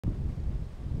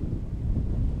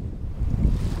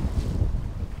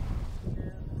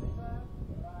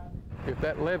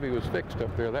that levee was fixed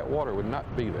up there, that water would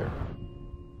not be there.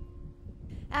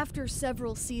 After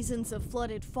several seasons of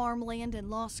flooded farmland and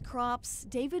lost crops,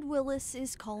 David Willis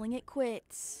is calling it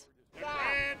quits.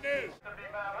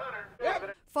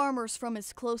 Farmers from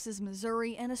as close as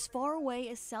Missouri and as far away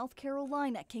as South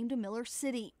Carolina came to Miller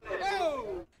City,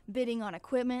 bidding on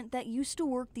equipment that used to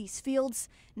work these fields,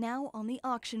 now on the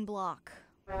auction block.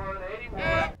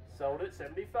 Sold at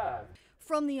 75.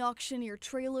 From the auctioneer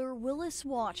trailer, Willis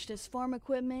watched as farm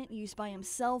equipment used by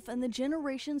himself and the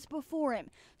generations before him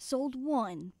sold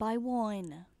one by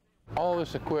one. All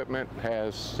this equipment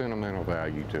has sentimental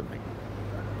value to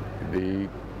me.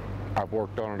 I've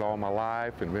worked on it all my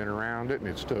life and been around it, and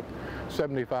it's took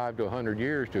 75 to 100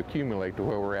 years to accumulate to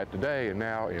where we're at today, and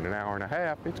now in an hour and a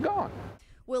half, it's gone.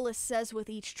 Willis says with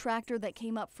each tractor that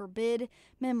came up for bid,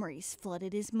 memories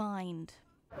flooded his mind.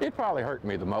 It probably hurt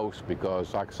me the most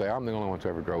because, like I say, I'm the only one that's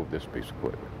ever drove this piece of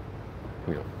equipment.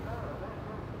 You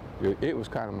know, it was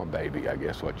kind of my baby, I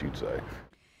guess what you'd say.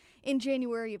 In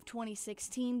January of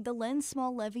 2016, the Len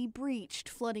Small levee breached,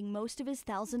 flooding most of his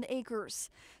 1,000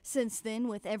 acres. Since then,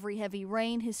 with every heavy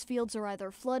rain, his fields are either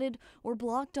flooded or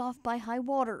blocked off by high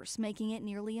waters, making it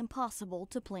nearly impossible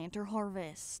to plant or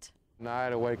harvest.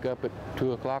 Night I wake up at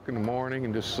 2 o'clock in the morning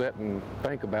and just sit and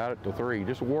think about it till 3,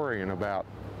 just worrying about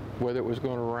whether it was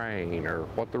going to rain or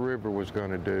what the river was going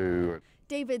to do.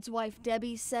 David's wife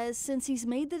Debbie says since he's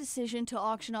made the decision to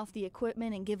auction off the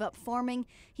equipment and give up farming,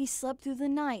 he slept through the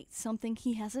night, something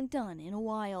he hasn't done in a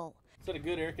while. Is that a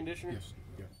good air conditioner? Yes.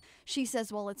 Yeah. She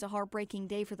says while it's a heartbreaking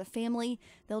day for the family,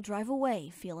 they'll drive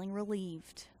away feeling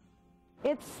relieved.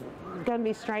 It's going to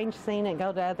be strange seeing it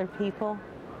go to other people,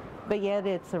 but yet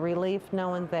it's a relief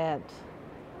knowing that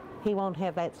he won't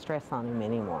have that stress on him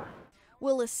anymore.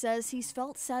 Willis says he's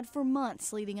felt sad for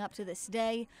months leading up to this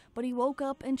day, but he woke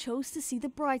up and chose to see the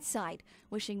bright side,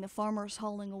 wishing the farmers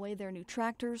hauling away their new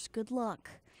tractors good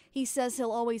luck. He says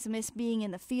he'll always miss being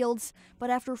in the fields, but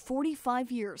after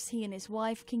 45 years, he and his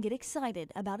wife can get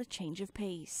excited about a change of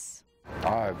pace.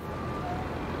 I've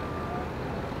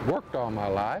worked all my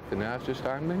life, and now it's just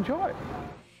time to enjoy it.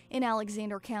 In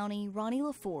Alexander County, Ronnie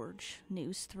LaForge,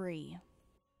 News 3.